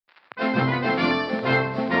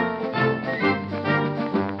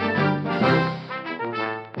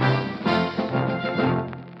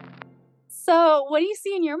what do you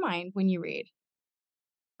see in your mind when you read?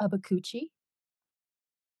 A Bookuchi?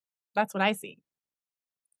 That's what I see.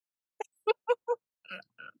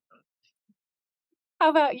 How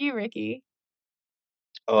about you, Ricky?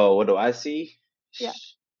 Oh, what do I see? Yeah.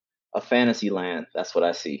 A fantasy land. That's what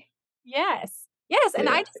I see. Yes. Yes, and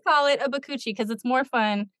I Yeah, just call it a Bookuchi because it's more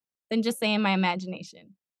fun than just saying my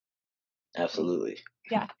imagination. Like, absolutely.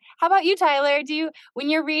 yeah. How about you, Tyler? Do you when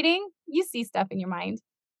you're reading, you see stuff in your mind.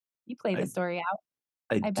 You play the I story out,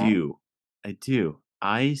 I I bet. do. I do.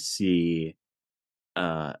 I see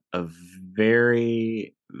a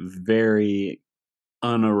very, very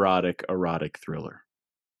unerotic erotic thriller.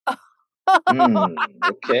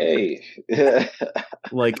 Okay.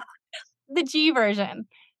 Like, The G version.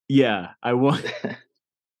 yeah, I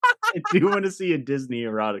do want to see a Disney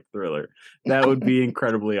erotic thriller. That would be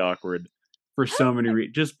incredibly awkward for so many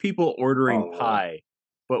just people ordering Oh. pie,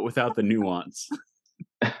 but without the nuance.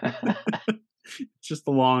 Just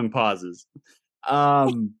the long pauses.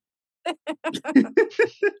 Um,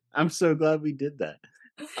 I'm so glad we did that.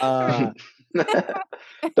 Uh,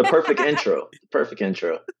 The perfect intro. The perfect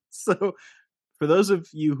intro. so for those of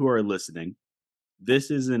you who are listening,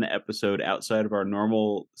 this is an episode outside of our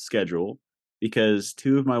normal schedule because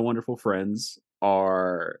two of my wonderful friends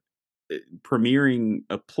are premiering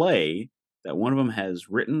a play that one of them has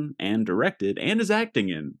written and directed and is acting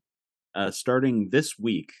in, starting this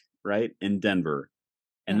week, right, in Denver.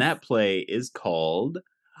 And Yes. that play is called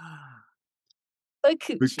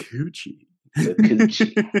Bookuchi. Bookuchi. The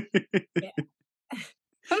coochie. Yeah.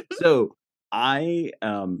 So I,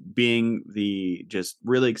 being the just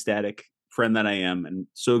really ecstatic friend that I am, and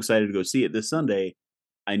so excited to go see it this Sunday,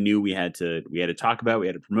 I knew we had to talk about it, we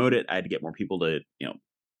had to promote it. I had to get more people to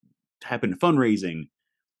tap into fundraising,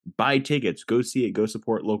 buy tickets, go see it, go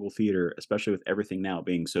support local theater, especially with everything now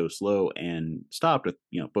being so slow and stopped with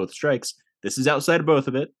both strikes. This is outside of both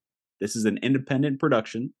of it. This is an independent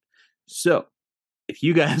production. So if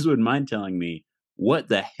you guys would mind telling me what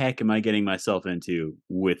the heck am I getting myself into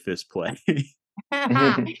with this play?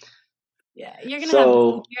 Yeah, you're gonna have the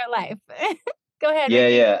time of So your life. Go ahead, yeah,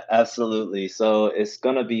 Ricky. yeah, absolutely. So it's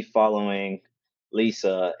gonna be following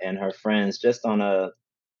Lisa and her friends just on a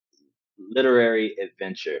literary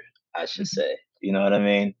adventure, I should Mhm, say. You know what I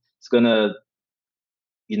mean? It's gonna,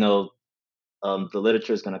 you know, the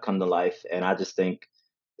literature is gonna come to life, and I just think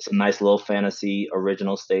it's a nice little fantasy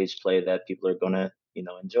original stage play that people are gonna,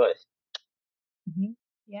 enjoy. mhm.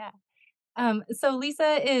 Yeah. So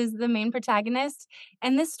Lisa is the main protagonist,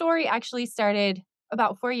 and this story actually started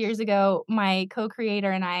about 4 years ago. My co-creator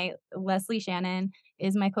and I, Leslie Shannon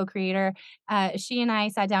is my co-creator. She and I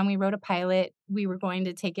sat down, we wrote a pilot. We were going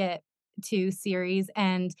to take it to series,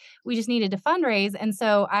 and we just needed to fundraise. And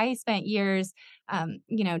so I spent years,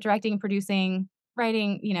 directing, producing,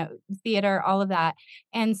 writing, theater, all of that.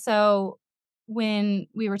 And so when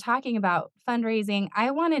we were talking about fundraising,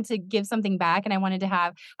 I wanted to give something back, and I wanted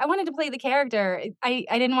to play the character. I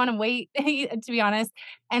didn't wanna wait, to be honest,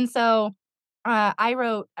 and so, I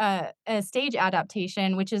wrote a stage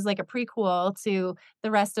adaptation, which is like a prequel to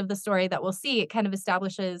the rest of the story that we'll see. It kind of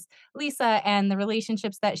establishes Lisa and the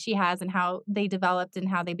relationships that she has and how they developed and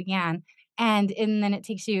how they began, and then it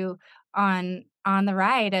takes you on the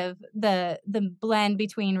ride of the blend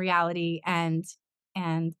between reality and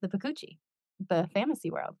the Bookuchi, the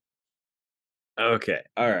fantasy world. Okay,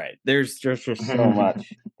 all right. There's just so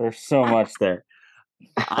much. There's so much there.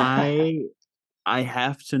 I I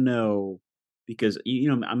have to know because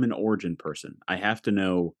I'm an origin person. I have to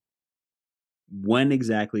know when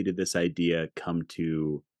exactly did this idea come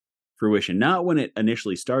to fruition? Not when it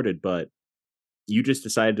initially started, but you just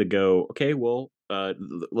decided to go, okay, well,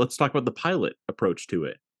 let's talk about the pilot approach to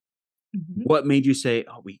it. Mhm. What made you say,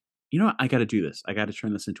 "Oh, what? I got to do this. I got to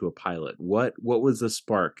turn this into a pilot." What was the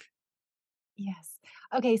spark? Yes.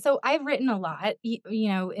 Okay, so I've written a lot,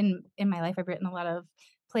 in my life, I've written a lot of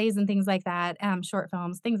plays and things like that, short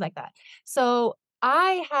films, things like that. So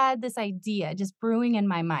I had this idea just brewing in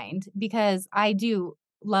my mind because I do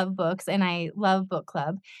love books and I love book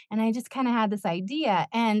club, and I just kinda had this idea,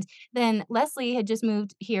 and then Leslie had just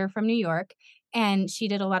moved here from New York, and she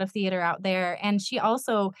did a lot of theater out there, and she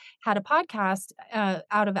also had a podcast,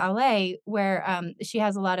 out of LA where, she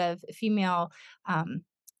has a lot of female,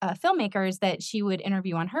 filmmakers that she would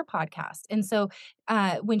interview on her podcast. And so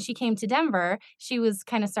when she came to Denver, she was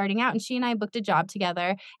kind of starting out, and she and I booked a job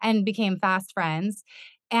together and became fast friends.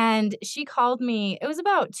 And she called me, it was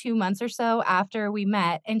about 2 months or so after we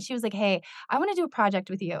met. And she was like, "Hey, I want to do a project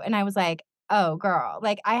with you." And I was like, "Oh, girl,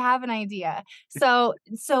 like I have an idea." So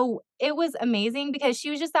it was amazing because she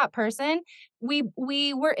was just that person. We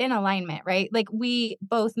were in alignment, right? Like we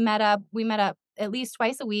both met up. We met up at least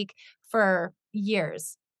twice a week for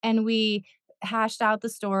years, and we hashed out the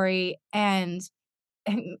story, and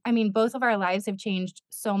I mean, both of our lives have changed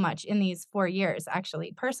so much in these 4 years,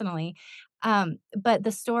 actually, personally, but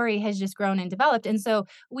the story has just grown and developed, and so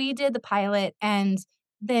we did the pilot, and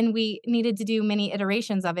then we needed to do many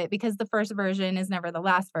iterations of it because the first version is never the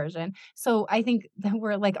last version. So I think that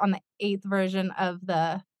we're, like, on the 8th version of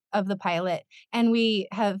the pilot, and we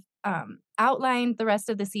have, outlined the rest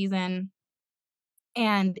of the season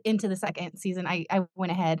and into the 2nd season. I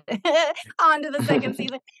went ahead on to the 2nd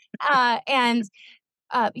season, and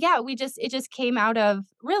yeah, we just it just came out of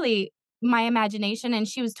really my imagination, and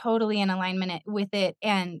she was totally in alignment with it,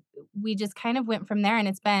 and we just kind of went from there, and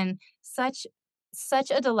it's been such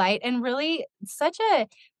a delight and really such a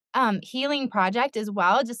healing project as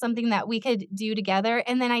well, just something that we could do together.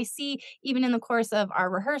 And then I see even in the course of our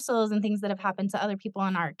rehearsals and things that have happened to other people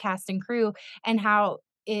on our cast and crew and how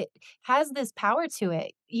it has this power to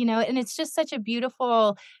it, and it's just such a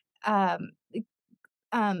beautiful um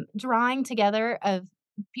drawing together of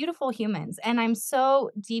beautiful humans, and I'm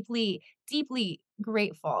so deeply, deeply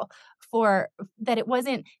grateful for that it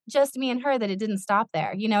wasn't just me and her, that it didn't stop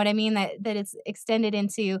there, you know what I mean? That it's extended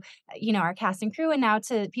into, our cast and crew and now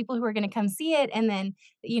to people who are gonna come see it, and then,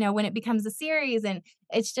 when it becomes a series, and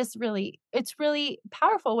it's really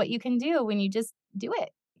powerful what you can do when you just do it.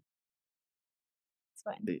 It's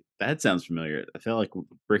fun. That sounds familiar. I feel like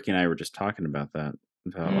Ricky and I were just talking about that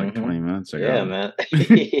about like Hmm. 20 minutes Yeah, ago. man.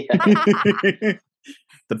 Yeah.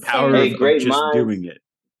 The power Same. Hey, of just doing it.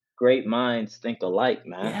 great minds think alike,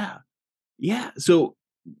 man. Yeah. Yeah. So,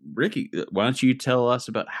 Ricky, why don't you tell us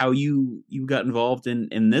about how you got involved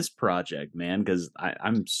in this project, man? Because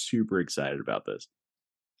I'm super excited about this.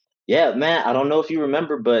 Yeah, man. I don't know if you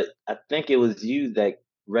remember, but I think it was you that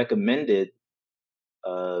recommended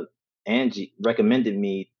uh recommended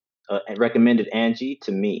Angie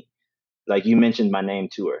to me. Like you mentioned my name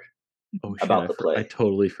to her Oh shit, about the I play.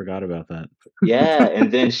 totally forgot about that. Yeah,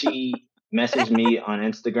 and then she messaged me on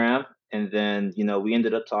Instagram, and then we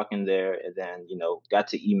ended up talking there, and then got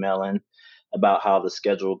to emailing about how the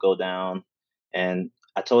schedule would go down, and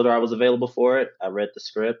I told her I was available for it. I read the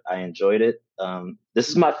script, I enjoyed it. This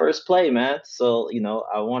is my first play, man, so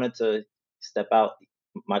I wanted to step out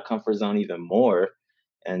my comfort zone even more,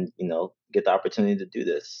 and get the opportunity to do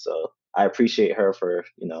this. So I appreciate her for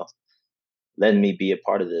letting me be a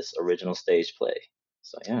part of this original stage play.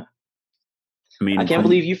 So yeah. I I mean, can't from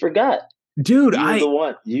believe you forgot. dude, You were the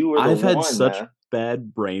one. You were the I've had one, such man.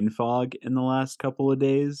 bad brain fog in the last couple of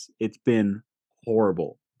days. It's been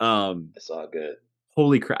horrible. It's all good.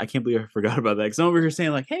 Holy crap! I can't believe I forgot about that. Because I'm over here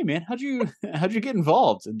saying like, "Hey, man, how'd you get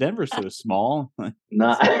involved? Denver's so small."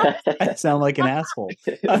 Nah. I sound like an asshole.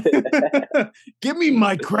 Give me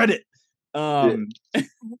my credit. Hey, Um,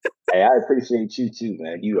 I appreciate you too,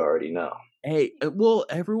 man. You already know. hey, well,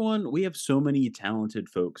 everyone, we have so many talented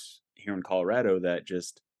folks here in Colorado that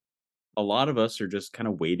just a lot of us are just kind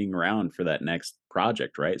of waiting around for that next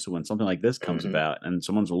project, right? So when something like this comes Hmm. about and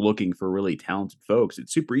someone's looking for really talented folks,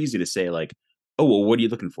 it's super easy to say like, "Oh, well, what are you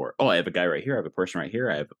looking for? Oh, I have a guy right here. I have a person right here.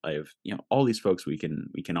 I have all these folks we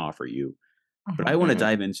can offer you." But I Uh-huh. want to Hmm.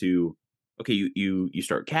 dive into okay, you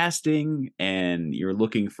start casting and you're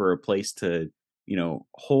looking for a place to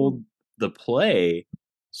hold the play.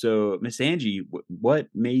 So Miss Angie, what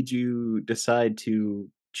made you decide to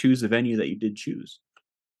choose the venue that you did choose?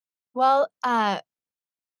 Well, I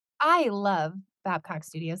love Babcock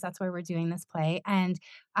Studios, that's where we're doing this play, and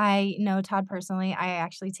I know Todd personally. I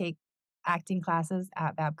actually take acting classes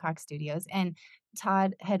at Babcock Studios, and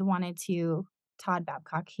Todd had wanted to Todd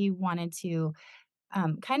Babcock, he wanted to,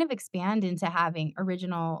 kind of expand into having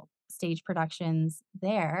original stage productions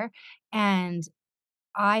there, and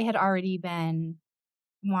I had already been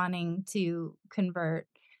wanting to convert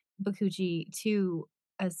Bookuchi to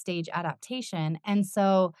a stage adaptation, and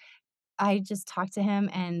so I just talked to him,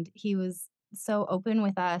 and he was so open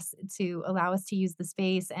with us to allow us to use the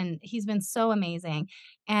space, and he's been so amazing,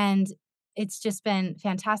 and it's just been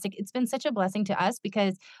fantastic. It's been such a blessing to us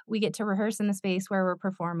because we get to rehearse in the space where we're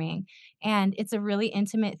performing, and it's a really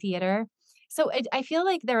intimate theater. So I feel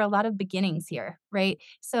like there are a lot of beginnings here, right?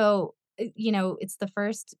 So, it's the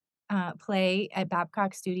first, play at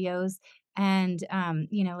Babcock Studios, and,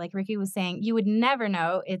 like Ricky was saying, you would never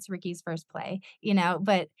know it's Ricky's first play,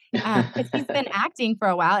 but because he's been acting for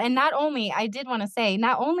a while, and not only I did wanna say,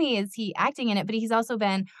 not only is he acting in it, but he's also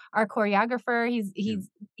been our choreographer, Yeah.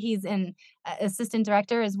 he's an assistant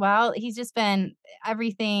director as well. He's just been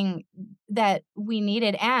everything that we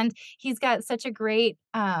needed, and he's got such a great,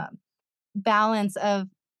 balance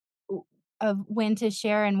of when to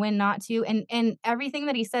share and when not to, and everything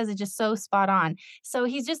that he says is just so spot on. So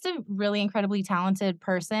he's just a really incredibly talented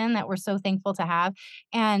person that we're so thankful to have,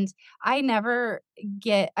 and I'm never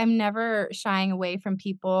shying away from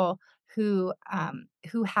people who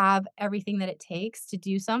have everything that it takes to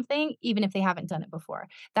do something, even if they haven't done it before.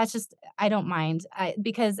 That's just I don't mind,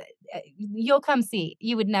 because, you'll come see.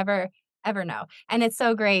 You would never, ever know, and it's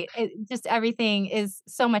so great. Just everything is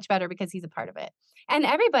so much better because he's a part of it. And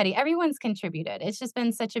everyone's contributed. It's just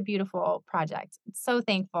been such a beautiful project. So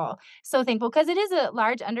thankful because it is a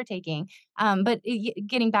large undertaking. But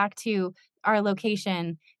getting back to our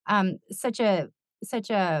location, such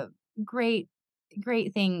a great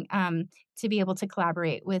great thing, to be able to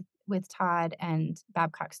collaborate with Todd and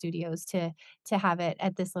Babcock Studios to have it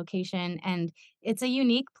at this location, and it's a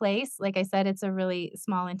unique place. Like I said, it's a really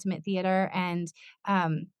small, intimate theater, and,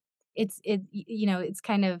 it's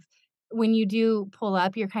kind of when you do pull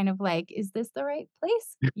up, you're kind of like, "Is this the right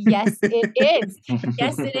place?" Yes, it is.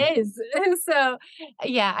 Yes, it is. So,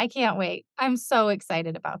 yeah, I can't wait. I'm so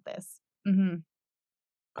excited about this. Mhm.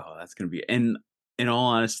 Oh, that's gonna be and in all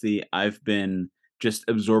honesty, I've been just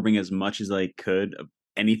absorbing as much as I could of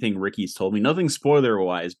anything Ricky's told me. Nothing spoiler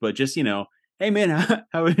wise, but just, "Hey man,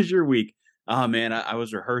 how was your week?" "Oh man, I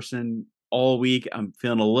was rehearsing all week. I'm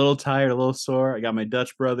feeling a little tired, a little sore. I got my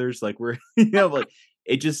Dutch brothers, like we're" like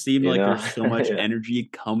it just seemed You like know? there's so much Yeah. energy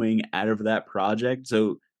coming out of that project.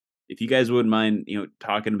 So if you guys wouldn't mind,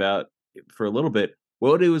 talking about it for a little bit,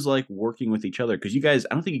 what it was like working with each other. Because you guys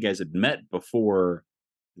I don't think you guys had met before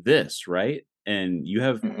this, right? And you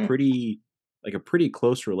have Mhm. a pretty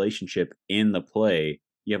close relationship in the play.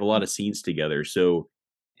 You have a lot of scenes together. So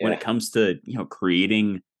when it Yeah. comes to,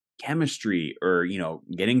 creating chemistry or,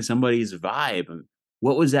 getting somebody's vibe,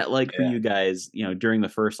 what was that like for Yeah. you guys, during the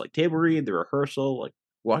first like table read, the rehearsal? Like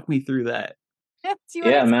walk me through that. Do you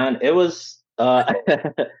wanna Yeah, tell man. It was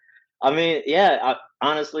I mean, yeah,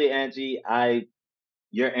 honestly, Angie, I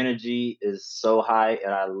your energy is so high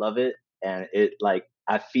and I love it, and it like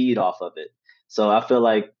I feed off of it. So I feel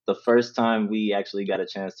like the first time we actually got a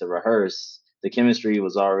chance to rehearse, the chemistry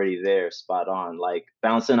was already there, spot on, like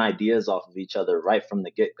bouncing ideas off of each other right from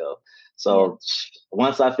the get-go. Yeah. So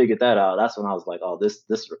once I figured that out, that's when I was like, "Oh,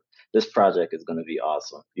 this project is going to be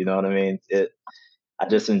awesome." You know what I mean? I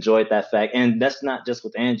just enjoyed that fact, and that's not just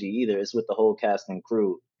with Angie either. It's with the whole cast and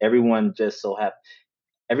crew. Everyone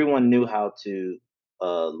knew how to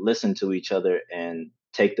listen to each other and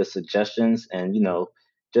take the suggestions and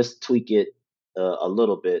just tweak it a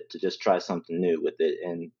little bit to just try something new with it.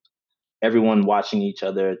 And everyone watching each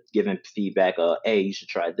other, giving feedback. Hey, you should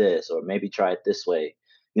try this, or maybe try it this way.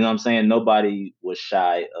 You know what I'm saying? Nobody was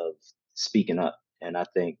shy of speaking up, and I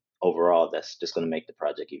think overall that's just going to make the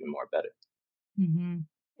project even more better. Mhm.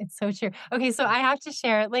 It's so true. Okay, so I have to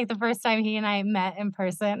share, like, the first time he and I met in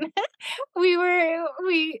person, we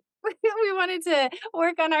we wanted to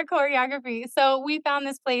work on our choreography, so we found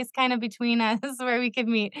this place kind of between us where we could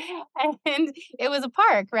meet, and it was a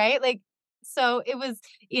park, right? Like, so it was,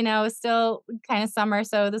 still kinda summer,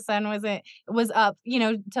 so the sun was up,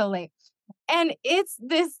 till late. And it's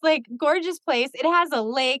this, like, gorgeous place. It has a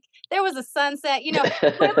lake. There was a sunset,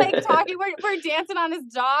 we're, like, talking, we're dancing on this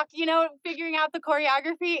dock, figuring out the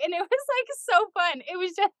choreography, and it was, like, so fun. It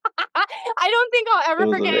was just I don't think I'll It ever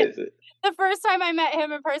was forget amazing. the first time I met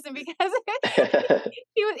him in person because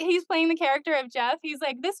he's playing the character of Jeff. He's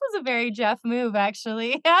like, "This was a very Jeff move,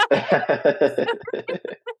 actually."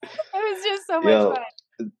 It was just so much Yo,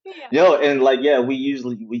 fun. Yeah. and like, yeah, we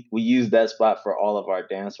use that spot for all of our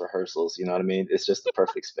dance rehearsals. You know what I mean? It's just the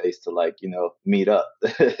perfect space to like, meet up.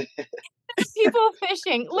 People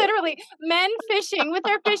fishing, So literally men fishing with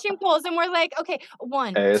their fishing poles, and we're like, "Okay,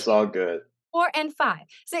 1, hey, 2, it's all good. 4, and 5."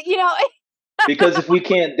 So, Because if we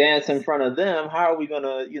can't dance in front of them, how are we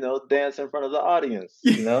gonna, dance in front of the audience?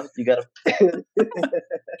 You gotta.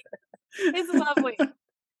 it's lovely.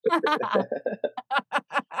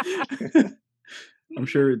 I'm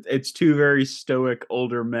sure it's two very stoic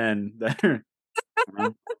older men that are, uh,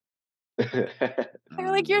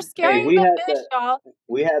 They're like, "You're Hey, scaring the fish, y'all."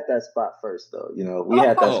 we had that spot first though. We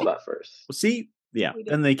had that Oh, oh, spot first. well, see? Yeah, we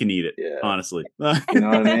did. then they can eat it, Yeah, honestly. you know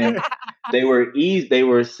what I mean. They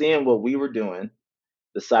were seeing what we were doing,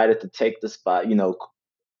 decided to take the spot.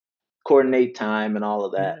 Coordinate time and all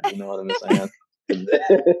of that. Yeah. You know what I'm saying? And then,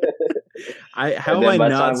 How and am then I by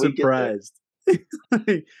the not time we get there, surprised?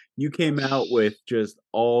 You came out with just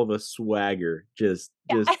all the swagger, just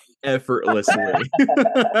Yeah, effortlessly.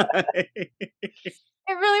 it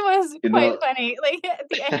really was you quite know. funny, like, at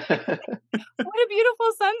the end, "What a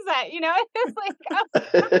beautiful sunset," It's like, "Oh,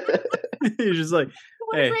 You're just like,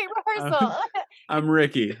 what a "Hey, great I'm rehearsal." I'm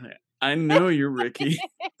Ricky. I know you're Ricky.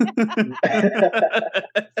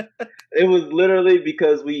 It was literally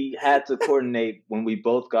because we had to coordinate when we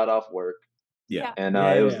both got off work, Yeah. Yeah. and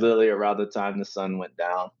Yeah, it yeah, was yeah. literally around the time the sun went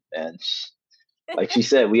down, and like she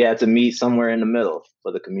said, we had to meet somewhere in the middle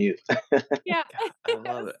for the commute. Yeah. God, I It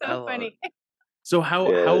love was it, I so love it. funny. So Yeah, how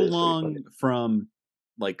it's pretty funny. long from,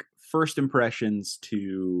 like, first impressions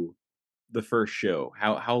to the first show,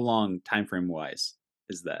 how long time frame wise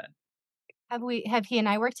is that? Have he and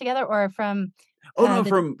I worked together or from, Oh, no, the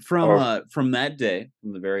Or from that day,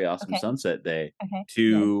 from the very awesome okay, sunset day okay, yes,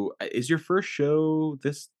 to is your first show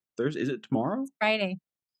this Thursday? Is it tomorrow? Friday.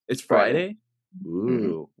 It's Friday. Friday? Hmm.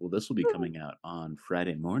 Ooh, well, this will be Woo. coming out on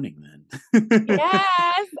Friday morning then.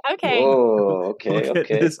 Yes, okay. Whoa. We'll Okay. get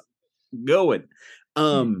Okay. this going.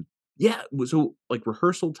 Yeah. Yeah, so, like,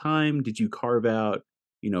 rehearsal time, did you carve out,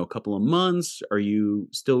 a couple of months? Are you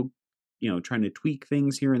still, trying to tweak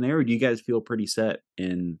things here and there, or do you guys feel pretty set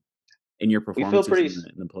in your We feel performances pretty.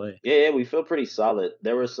 in the play? Yeah, yeah, we feel pretty solid.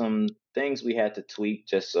 There were some things we had to tweak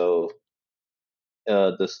just so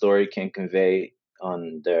the story can convey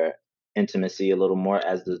on their intimacy a little more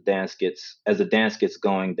as the dance gets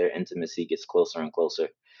going, their intimacy gets closer and closer.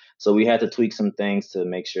 So we had to tweak some things to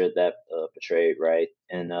make sure that portrayed right.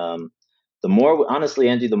 And the more, honestly,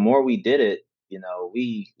 Angie, the more we did it,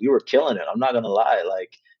 we were killing it. I'm not gonna lie.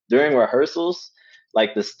 Like during rehearsals,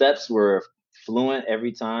 like the steps were fluent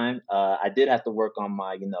every time. I did have to work on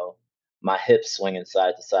my hips swinging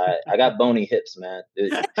side to side. I got bony hips, man.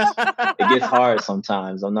 It gets hard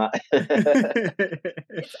sometimes. I'm not.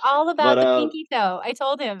 It's all But about the pinky toe. I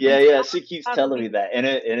told him, yeah, it's yeah. all She keeps about the telling me pinky. that,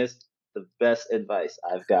 and it's the best advice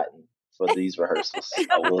I've gotten for these rehearsals.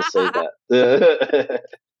 I will say that.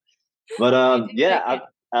 But I do yeah, like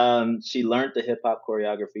it. she learned the hip hop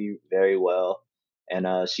choreography very well, and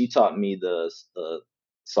she taught me the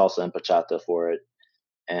salsa and bachata for it.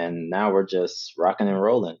 And now we're just rocking and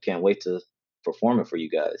rolling. Can't wait to perform it for you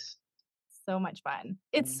guys. So much fun.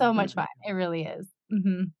 It's so much fun. It really is.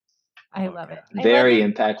 Mhm. I love Okay. it. I love Very your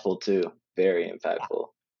impactful too. Very yeah. impactful.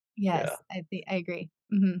 Yeah. Yes, I agree.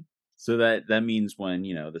 Mhm. So that means when,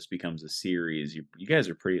 this becomes a series, you guys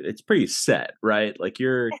are it's pretty set, right? Like,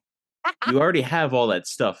 you already have all that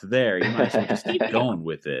stuff there, you might as well just We keep do. going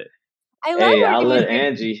with it. I love Hey, I'll working with let Ricky.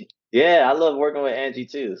 Angie. Yeah, I love working with Angie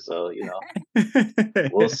too. So,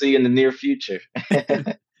 we'll see in the near future.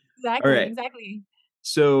 Exactly, Alright, exactly.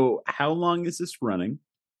 so how long is this running?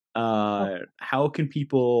 Oh, How can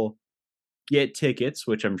people get tickets,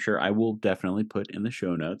 which I'm sure I will definitely put in the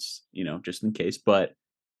show notes, just in case, but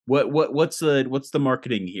what's the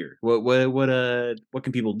marketing here? What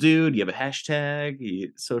can people do? Do you have a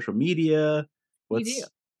hashtag? Social media? we do. What's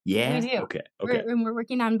We Yeah? do. Okay, okay. We're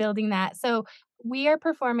working on building that. So, we are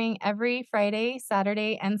performing every Friday,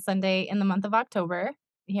 Saturday, and Sunday in the month of October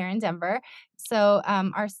here in Denver. So,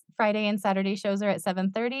 our Friday and Saturday shows are at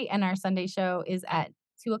 7:30, and our Sunday show is at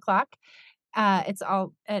 2 o'clock. It's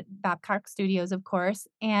all at Babcock Studios, of course,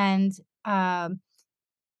 and, um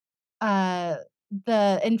uh,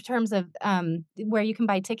 in terms of, where you can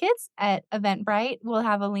buy tickets at Eventbrite, we'll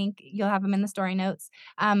have a link, you'll have them in the story notes.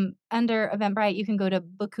 Under Eventbrite, you can go to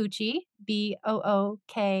Bookuchi, Bookuchi,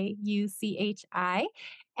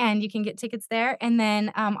 and you can get tickets there, and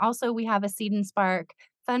then, also we have a Seed and Spark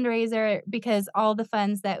fundraiser because all the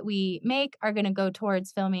funds that we make are gonna go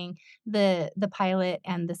towards filming the pilot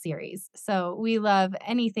and the series. So, we love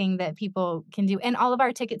anything that people can do, and all of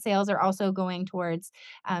our ticket sales are also going towards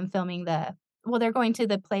filming they're going to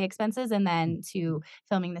the play expenses and then to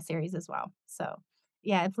filming the series as well. So,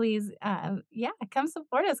 yeah, please, yeah, come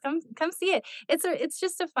support us. Come see it. It's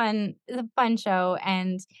a fun show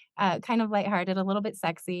and kind of lighthearted, a little bit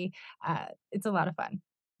sexy. It's a lot of fun.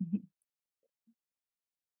 Mhm.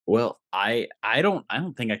 Well, I don't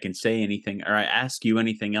think I can say anything or I ask you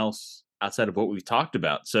anything else outside of what we've talked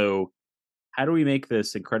about. So, how do we make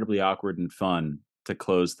this incredibly awkward and fun to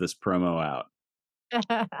close this promo out?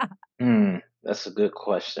 That's a good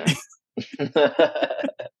question.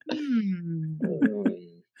 Hmm.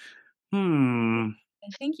 Hmm, Hmm. I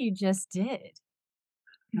think you just did.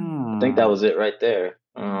 Hmm. I think that Hmm. was it right there.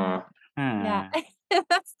 Yeah, Huh.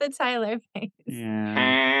 that's the Tyler face. Yeah.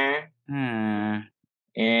 Huh? Huh.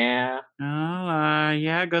 Yeah. Oh,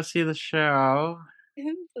 yeah, go see the show.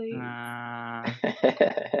 Please. Uh,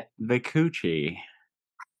 the coochie,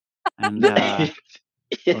 and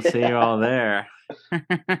we'll see you all there.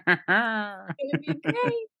 Gonna be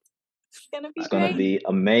great. It's gonna be It's gonna great. be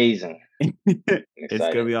amazing. I'm It's gonna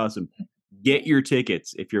excited. be awesome. Get your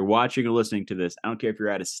tickets if you're watching or listening to this. I don't care if you're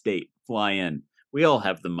out of state. Fly in. We all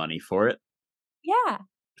have the money for it. Yeah,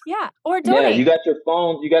 yeah, or Yeah, donate. you got your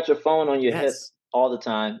phone on your hip. Yes. all the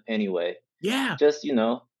time anyway. Yeah. Just,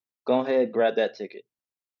 go ahead, grab that ticket.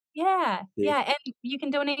 Yeah, See? yeah, and you can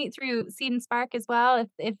donate through Seed and Spark as well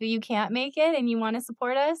if you can't make it and you wanna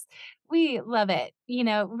support us. We love it,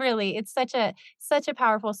 really, it's such a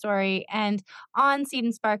powerful story, and on Seed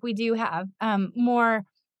and Spark, we do have, more,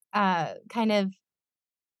 kind of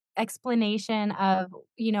explanation of,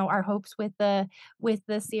 our hopes with the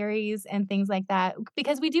series and things like that,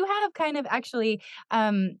 because we do have kind of actually,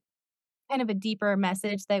 kind of a deeper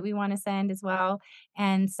message that we wanna send as well,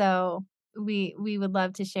 and so we would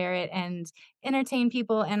love to share it and entertain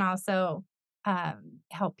people and also,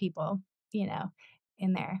 help people, you know,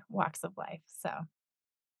 in their walks of life, so,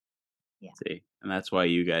 yeah. See, and that's why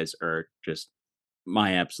you guys are just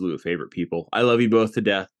my absolute favorite people. I love you both to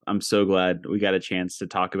death. I'm so glad we got a chance to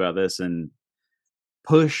talk about this and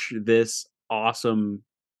push this awesome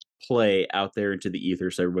play out there into the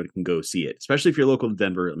ether so everybody can go see it. Especially if you're local to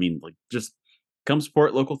Denver. I mean, like just come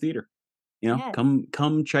support local theater. Yes.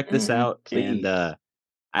 Come check this out and Please. I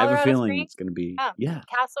have a Colorado feeling Springs, it's gonna be come. yeah.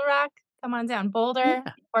 Castle Rock, come on down. Boulder,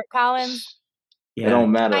 Yeah. Fort Collins, It Yeah.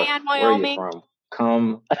 don't matter Cheyenne, where you're Wyoming, from.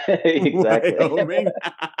 Come. Exactly. Wyoming.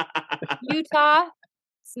 Utah.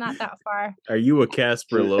 It's not that far. Are you a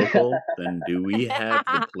Casper local? Then do we have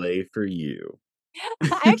the play for you?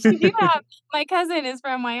 I actually do have my cousin is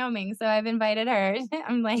from Wyoming, so I've invited her.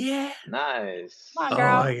 I'm like, Yeah. "Come on, Nice. Oh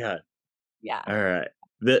girl." my god. Yeah. All right.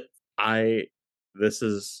 That I this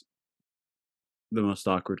is the most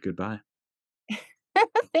awkward goodbye.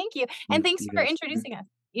 Thank you, and thanks You for guys introducing us.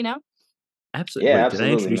 absolutely. Yeah, Wait, did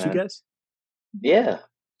I absolutely, introduce you man. guys? Mhm. Yeah. For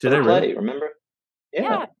Did the I really? play, remember? Yeah.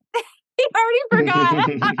 Yeah. He already forgot.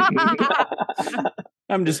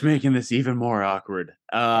 I'm just making this even more awkward.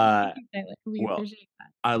 Yeah, thank you, Tyler. We Well, appreciate that.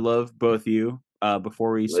 I love both you.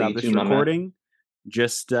 Before we Love stop you too, this my man. recording,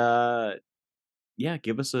 just yeah,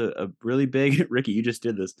 give us a really big Ricky, you just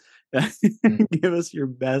did this. Mhm. Give us your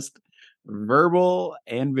best verbal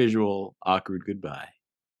and visual awkward goodbye.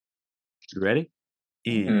 You ready?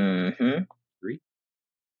 Ready? In Mhm. 3,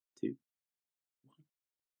 2.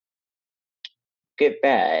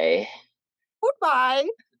 Goodbye. Goodbye.